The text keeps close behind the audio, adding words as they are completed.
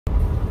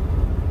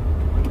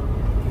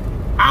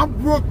I'm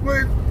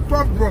Brooklyn,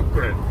 from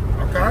Brooklyn,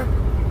 okay?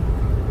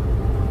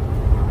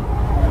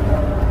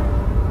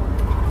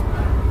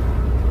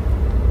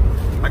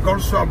 I go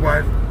to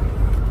Subway.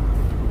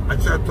 I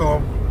said to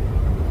him,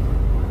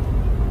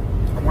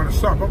 I want a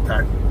sub,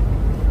 okay.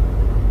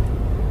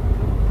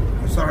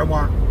 He said, I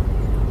want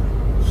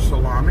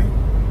salami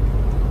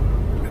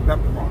and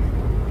pepperoni.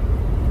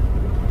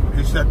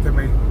 He said to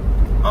me,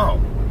 oh,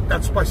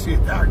 that's spicy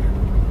Italian.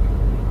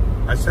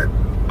 I said,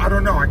 I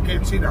don't know, I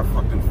can't see that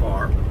fucking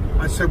far.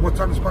 I said, what's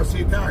on the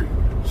spicy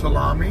Italian?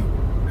 Salami,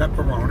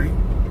 pepperoni,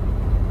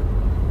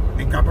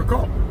 and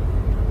capicola.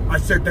 I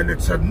said, then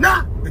it's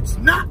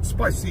not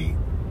spicy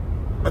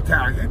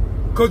Italian,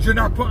 because you're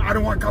not putting, I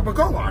don't want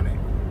capicola on it.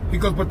 He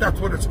goes, but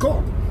that's what it's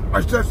called. I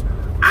says,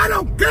 I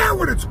don't care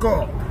what it's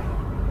called.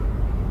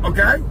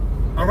 Okay?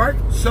 All right?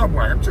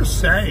 Subway, I'm just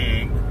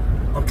saying,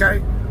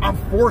 okay? I'm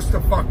forced to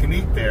fucking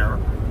eat there.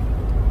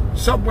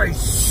 Subway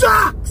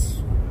sucks!